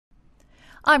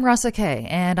I'm Rasa Kay,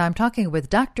 and I'm talking with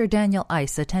Dr. Daniel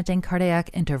Ice, attending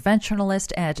cardiac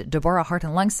interventionalist at Deborah Heart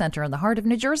and Lung Center in the heart of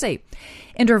New Jersey.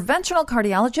 Interventional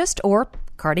cardiologist or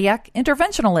cardiac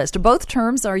interventionalist. Both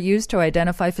terms are used to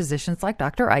identify physicians like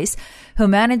Dr. Ice, who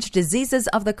manage diseases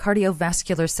of the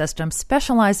cardiovascular system,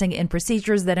 specializing in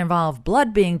procedures that involve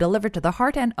blood being delivered to the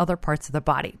heart and other parts of the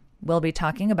body. We'll be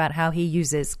talking about how he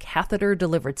uses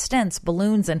catheter-delivered stents,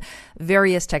 balloons, and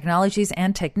various technologies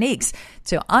and techniques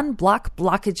to unblock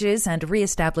blockages and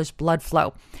reestablish blood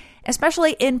flow,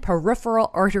 especially in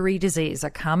peripheral artery disease, a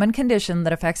common condition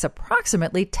that affects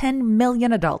approximately 10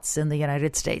 million adults in the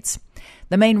United States.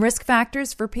 The main risk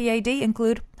factors for PAD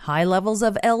include high levels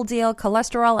of LDL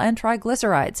cholesterol and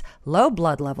triglycerides, low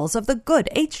blood levels of the good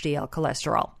HDL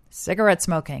cholesterol, cigarette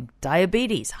smoking,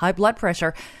 diabetes, high blood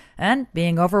pressure, and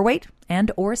being overweight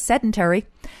and or sedentary.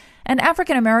 And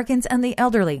African Americans and the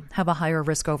elderly have a higher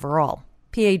risk overall.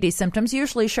 PAD symptoms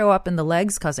usually show up in the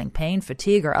legs, causing pain,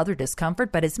 fatigue, or other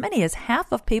discomfort, but as many as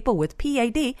half of people with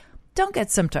PAD don't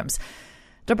get symptoms.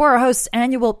 Deborah hosts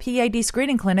annual PAD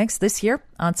screening clinics this year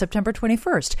on September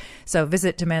 21st. So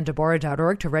visit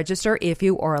demanddeborah.org to register if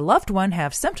you or a loved one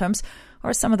have symptoms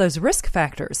or some of those risk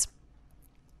factors.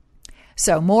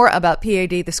 So more about PAD,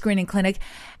 the screening clinic,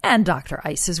 and Dr.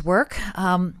 Ice's work.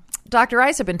 Dr.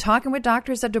 Ice, I've been talking with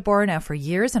doctors at Deborah now for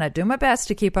years, and I do my best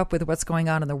to keep up with what's going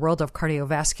on in the world of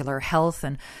cardiovascular health.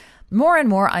 And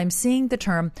more, I'm seeing the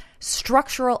term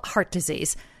structural heart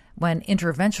disease when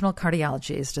interventional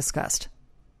cardiology is discussed.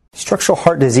 Structural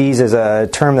heart disease is a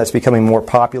term that's becoming more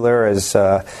popular as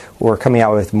we're coming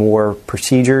out with more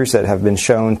procedures that have been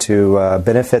shown to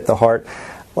benefit the heart.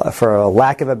 For a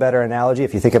lack of a better analogy,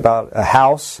 if you think about a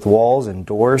house, walls and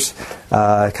doors,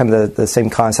 kind of the same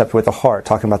concept with the heart,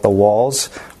 talking about the walls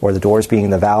or the doors being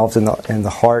the valves in the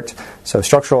heart. So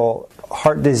structural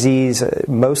heart disease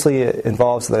mostly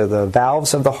involves the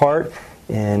valves of the heart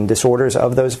and disorders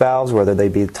of those valves, whether they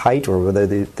be tight or whether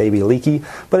they be leaky.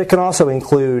 But it can also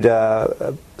include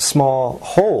small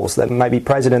holes that might be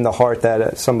present in the heart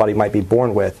that somebody might be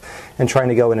born with, and trying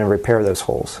to go in and repair those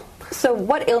holes. So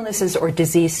what illnesses or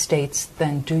disease states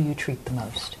then do you treat the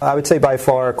most? I would say by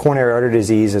far coronary artery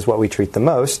disease is what we treat the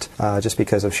most, just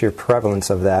because of sheer prevalence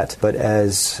of that. But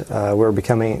as we're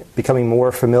becoming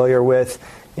more familiar with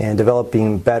and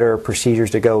developing better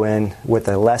procedures to go in with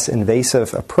a less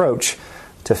invasive approach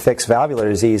to fix valvular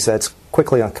disease, that's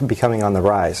quickly becoming on the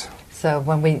rise. So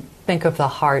when we think of the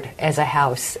heart as a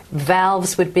house,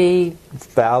 valves would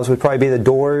probably be the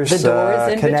doors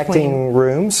connecting between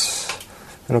rooms.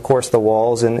 And of course the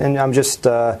walls, and I'm just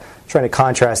trying to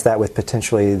contrast that with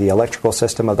potentially the electrical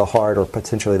system of the heart or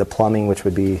potentially the plumbing, which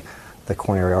would be the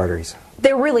coronary arteries.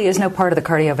 There really is no part of the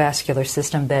cardiovascular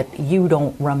system that you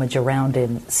don't rummage around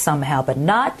in somehow, but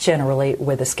not generally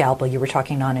with a scalpel. You were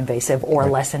talking non-invasive or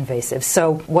less invasive.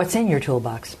 So what's in your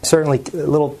toolbox? Certainly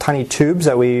little tiny tubes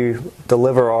that we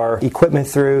deliver our equipment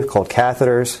through, called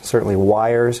catheters, certainly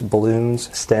wires, balloons,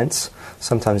 stents,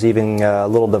 sometimes even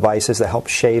little devices that help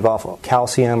shave off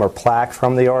calcium or plaque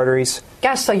from the arteries.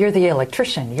 Gosh, so you're the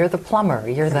electrician, you're the plumber,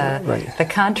 you're the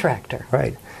contractor.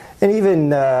 Right. And even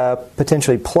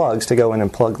potentially plugs to go in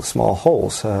and plug the small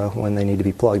holes when they need to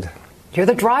be plugged. You're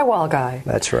the drywall guy.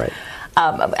 That's right.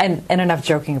 And enough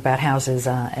joking about houses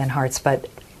and hearts, but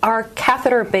are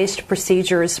catheter-based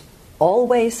procedures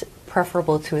always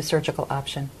preferable to a surgical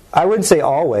option? I wouldn't say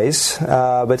always,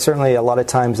 but certainly a lot of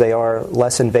times they are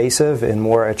less invasive and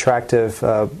more attractive,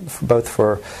 both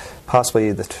for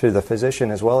possibly to the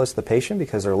physician as well as the patient,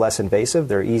 because they're less invasive,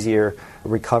 they're easier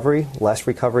recovery, less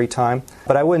recovery time.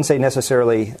 But I wouldn't say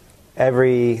necessarily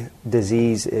every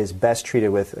disease is best treated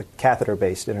with a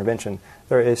catheter-based intervention.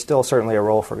 There is still certainly a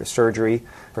role for surgery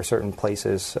for certain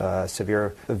places,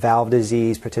 severe valve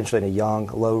disease, potentially in a young,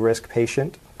 low-risk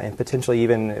patient, and potentially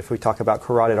even if we talk about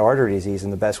carotid artery disease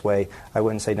in the best way, I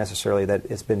wouldn't say necessarily that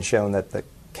it's been shown that the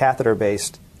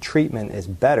catheter-based treatment is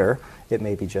better. It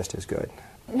may be just as good.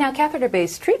 Now,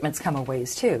 catheter-based treatments come a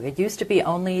ways, too. It used to be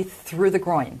only through the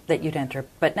groin that you'd enter,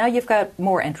 but now you've got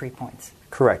more entry points.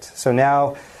 Correct. So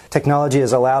now technology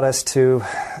has allowed us to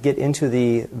get into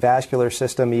the vascular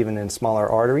system even in smaller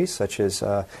arteries, such as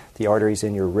the arteries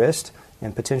in your wrist.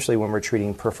 And potentially when we're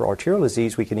treating peripheral arterial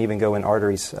disease, we can even go in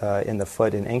arteries in the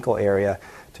foot and ankle area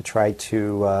to try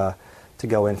to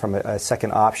go in from a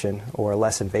second option or a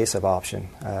less invasive option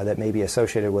that may be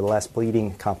associated with less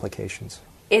bleeding complications.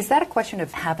 Is that a question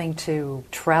of having to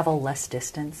travel less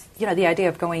distance? You know, the idea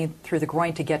of going through the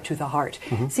groin to get to the heart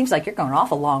seems like you're going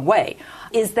off a long way.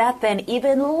 Is that then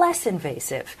even less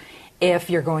invasive if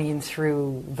you're going in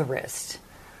through the wrist?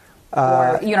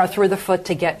 Or, through the foot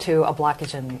to get to a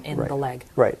blockage in the leg?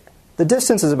 Right. The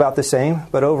distance is about the same,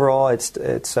 but overall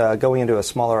it's going into a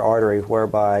smaller artery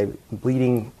whereby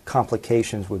bleeding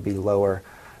complications would be lower.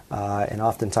 And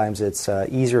oftentimes it's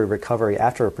easier recovery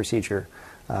after a procedure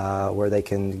where they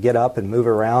can get up and move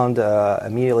around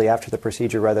immediately after the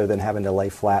procedure rather than having to lay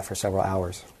flat for several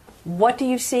hours. What do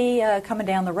you see coming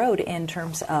down the road in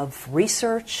terms of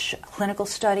research, clinical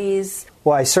studies?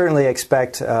 Well, I certainly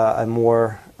expect a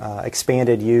more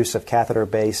expanded use of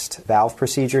catheter-based valve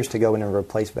procedures to go in and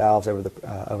replace valves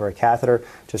over a catheter.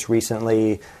 Just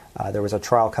recently, there was a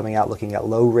trial coming out looking at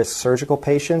low-risk surgical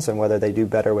patients and whether they do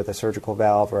better with a surgical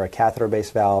valve or a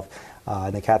catheter-based valve.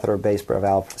 And the catheter-based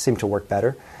valve seemed to work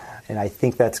better. And I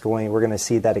think we're going to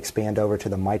see that expand over to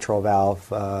the mitral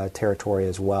valve territory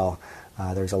as well.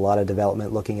 There's a lot of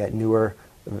development looking at newer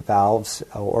valves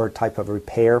or type of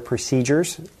repair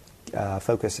procedures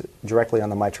focus directly on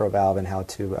the mitral valve and how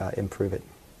to improve it.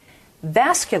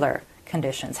 Vascular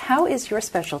conditions. How is your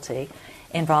specialty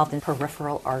involved in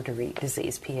peripheral artery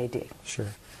disease, PAD? Sure.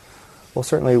 Well,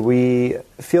 certainly we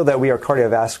feel that we are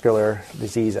cardiovascular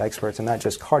disease experts, and not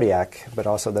just cardiac, but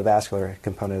also the vascular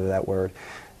component of that word.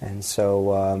 And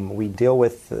so we deal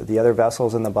with the other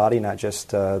vessels in the body, not just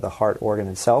the heart organ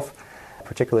itself.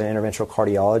 Particularly in interventional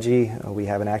cardiology, we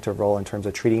have an active role in terms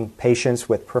of treating patients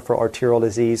with peripheral arterial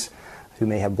disease who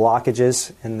may have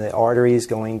blockages in the arteries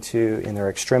going to in their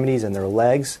extremities and their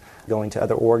legs, going to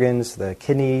other organs, the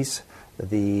kidneys,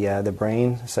 the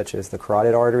brain, such as the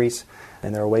carotid arteries.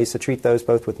 And there are ways to treat those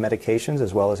both with medications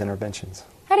as well as interventions.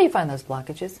 How do you find those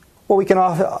blockages? Well, we can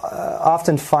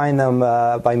often find them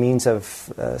by means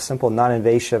of simple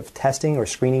non-invasive testing or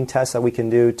screening tests that we can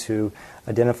do to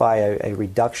identify a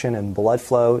reduction in blood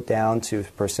flow down to,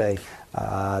 per se,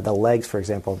 the legs, for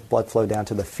example, blood flow down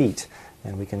to the feet.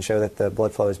 And we can show that the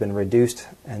blood flow has been reduced,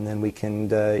 and then we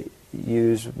can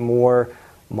use more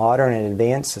modern and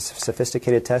advanced,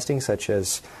 sophisticated testing such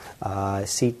as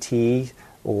CT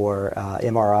or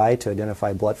MRI to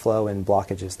identify blood flow and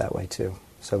blockages that way too.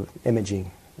 So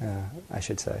imaging. I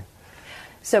should say.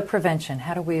 So prevention,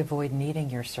 how do we avoid needing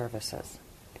your services?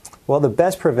 Well, the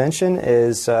best prevention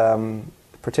is,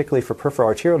 particularly for peripheral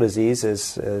arterial disease,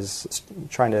 is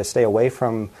trying to stay away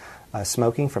from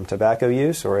smoking, from tobacco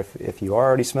use, or if you are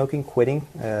already smoking, quitting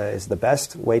is the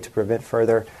best way to prevent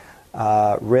further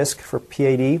risk for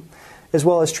PAD, as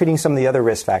well as treating some of the other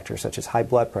risk factors such as high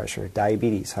blood pressure,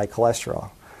 diabetes, high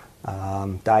cholesterol.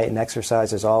 Diet and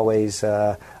exercise is always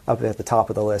up at the top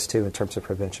of the list, too, in terms of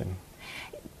prevention.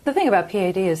 The thing about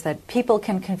PAD is that people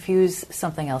can confuse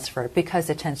something else for it because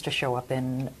it tends to show up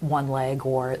in one leg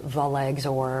or the legs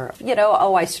or,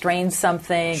 I strained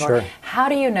something. Sure. Or how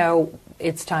do you know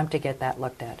it's time to get that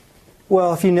looked at?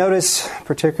 Well, if you notice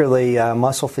particularly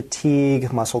muscle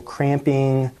fatigue, muscle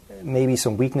cramping, maybe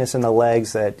some weakness in the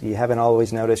legs that you haven't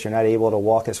always noticed, you're not able to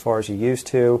walk as far as you used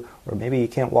to, or maybe you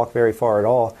can't walk very far at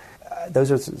all,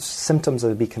 those are symptoms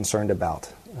to be concerned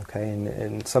about. Okay,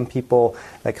 and some people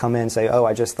that come in say,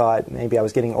 I just thought maybe I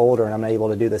was getting older and I'm not able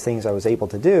to do the things I was able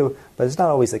to do, but it's not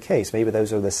always the case. Maybe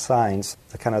those are the signs,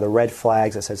 the red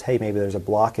flags that says, hey, maybe there's a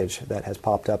blockage that has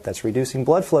popped up that's reducing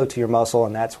blood flow to your muscle,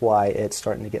 and that's why it's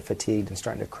starting to get fatigued and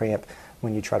starting to cramp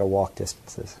when you try to walk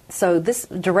distances. So this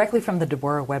directly from the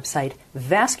Deborah website,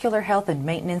 vascular health and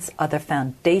maintenance are the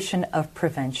foundation of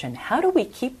prevention. How do we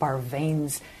keep our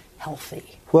veins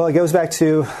healthy? Well, it goes back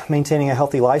to maintaining a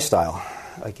healthy lifestyle.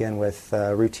 Again, with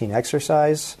routine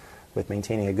exercise, with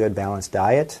maintaining a good balanced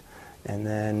diet, and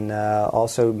then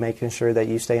also making sure that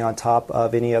you stay on top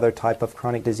of any other type of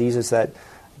chronic diseases that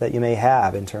you may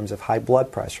have in terms of high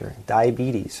blood pressure,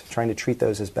 diabetes, trying to treat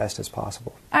those as best as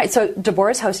possible. All right, so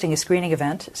Deborah is hosting a screening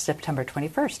event September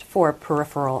 21st for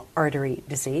peripheral artery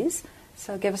disease.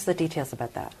 So give us the details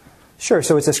about that. Sure.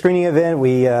 So it's a screening event.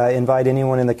 We invite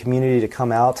anyone in the community to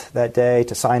come out that day,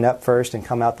 to sign up first and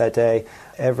come out that day.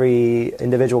 Every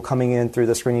individual coming in through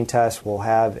the screening test will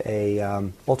have a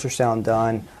ultrasound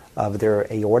done of their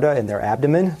aorta and their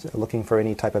abdomen, looking for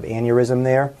any type of aneurysm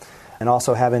there. And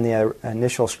also having the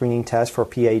initial screening test for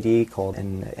PAD called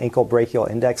an ankle brachial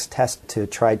index test to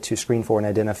try to screen for and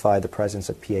identify the presence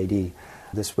of PAD.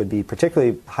 This would be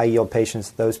particularly high-yield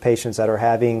patients, those patients that are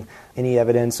having any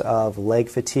evidence of leg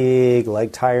fatigue,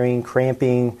 leg tiring,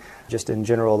 cramping, just in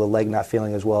general the leg not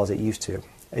feeling as well as it used to.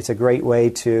 It's a great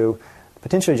way to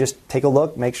potentially just take a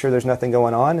look, make sure there's nothing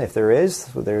going on. If there is,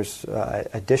 there's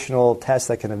additional tests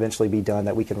that can eventually be done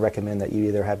that we can recommend that you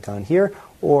either have done here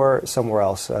or somewhere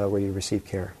else where you receive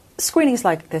care. Screenings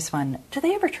like this one, do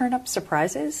they ever turn up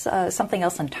surprises? Something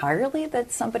else entirely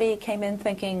that somebody came in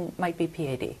thinking might be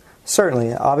PAD?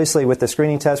 Certainly. Obviously, with the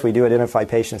screening test, we do identify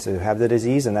patients who have the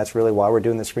disease, and that's really why we're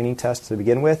doing the screening test to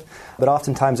begin with. But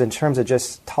oftentimes, in terms of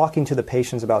just talking to the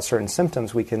patients about certain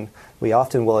symptoms, we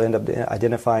often will end up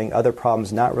identifying other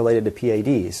problems not related to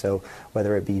PAD. So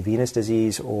whether it be venous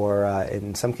disease or,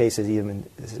 in some cases, even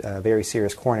very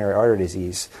serious coronary artery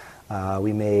disease.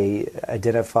 We may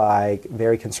identify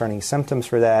very concerning symptoms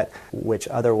for that, which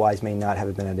otherwise may not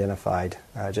have been identified,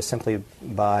 just simply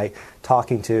by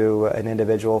talking to an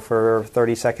individual for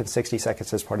 30 seconds, 60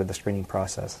 seconds as part of the screening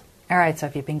process. All right, so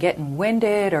if you've been getting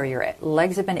winded or your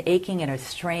legs have been aching in a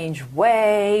strange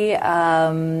way,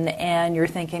 and you're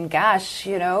thinking, gosh,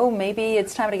 maybe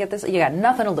it's time to get this, you got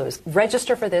nothing to lose.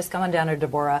 Register for this, come on down to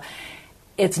Deborah.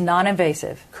 It's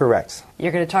non-invasive. Correct.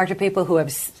 You're going to talk to people who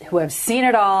have seen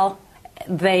it all.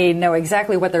 They know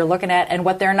exactly what they're looking at and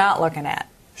what they're not looking at.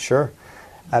 Sure.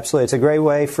 Absolutely. It's a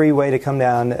great free way to come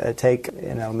down, take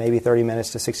maybe 30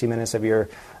 minutes to 60 minutes of your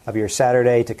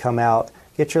Saturday to come out,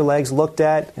 get your legs looked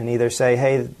at, and either say,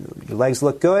 hey, your legs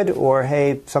look good, or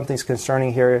hey, something's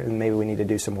concerning here and maybe we need to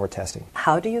do some more testing.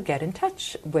 How do you get in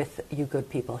touch with you good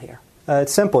people here?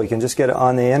 It's simple. You can just get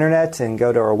on the internet and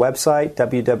go to our website,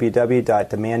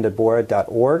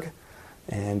 www.demanddeborah.org.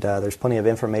 And there's plenty of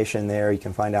information there. You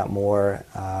can find out more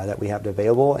that we have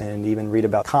available and even read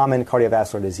about common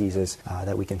cardiovascular diseases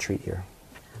that we can treat here.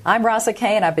 I'm Rasa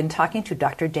Kay, and I've been talking to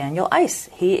Dr. Daniel Ice.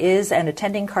 He is an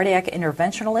attending cardiac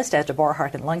interventionalist at Deborah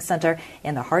Heart and Lung Center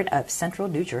in the heart of central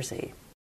New Jersey.